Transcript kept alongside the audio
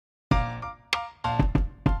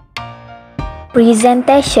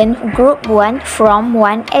Presentation Group 1 from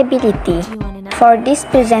 1 ability. For this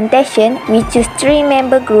presentation, we choose 3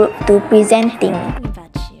 member group to presenting.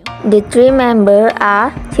 The 3 members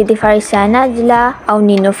are Siti Farisa Najla,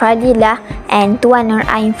 Aunino Fadila, and Tuan Nur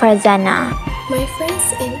Ain Farzana. My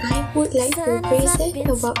friends and I would like to present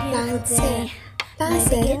about plant cells. Plant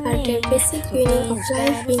cells are the basic unit of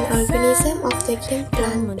life in organism of the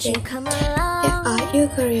plant. They are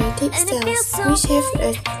eukaryotic cells which have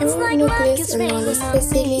a true nucleus along with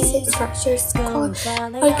specialized structures called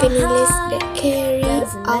organelles that carry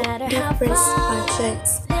out different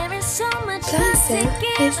functions. Plant cells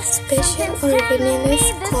have special organelles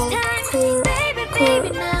called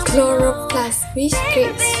chloroplasts which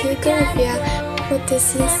create sugar via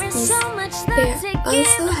photosynthesis. They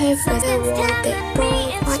also have a cell wall that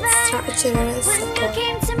provides structural support.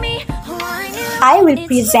 I will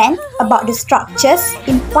present about the structures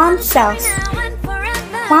in plant cells.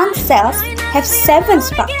 Plant cells have 7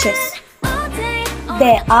 structures.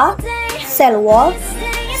 There are cell wall,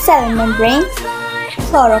 cell membrane,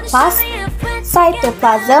 chloroplast,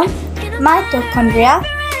 cytoplasm, mitochondria,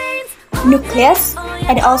 nucleus,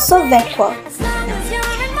 and also vacuole.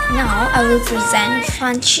 Now I will present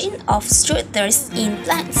function of structures in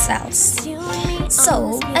plant cells.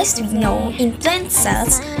 So, as we know, in plant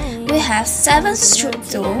cells, we have 7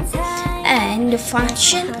 structures, and the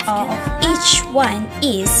function of each one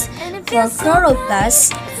is: for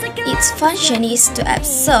chloroplast, its function is to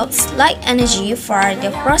absorb light energy for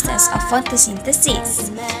the process of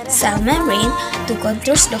photosynthesis. Cell membrane to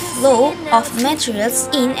control the flow of materials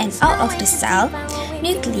in and out of the cell.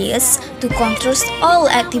 Nucleus to control all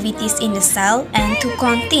activities in the cell and to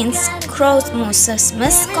contain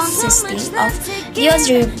chromosomes consisting of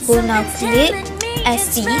deoxyribonucleic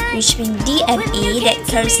acid, which means DNA, that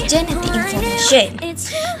carries genetic information.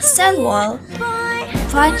 Cell wall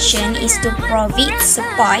function is to provide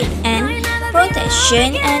support and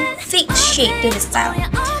protection and fix shape to the cell.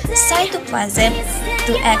 Cytoplasm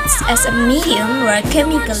to act as a medium where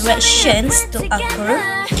chemical reactions to occur,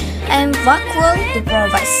 and vacuole to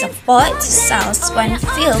provide support to cells when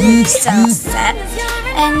filled with cell sap,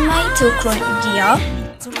 and mitochondria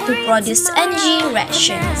to produce energy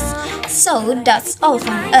reactions. So that's all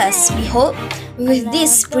from us. We hope with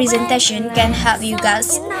this presentation can help you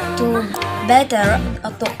guys to better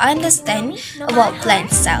or to understand about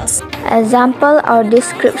plant cells. Example or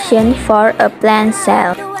description for a plant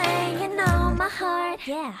cell.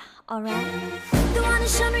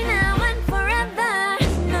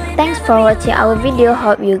 Thanks for watching our video.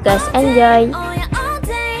 Hope you guys enjoy.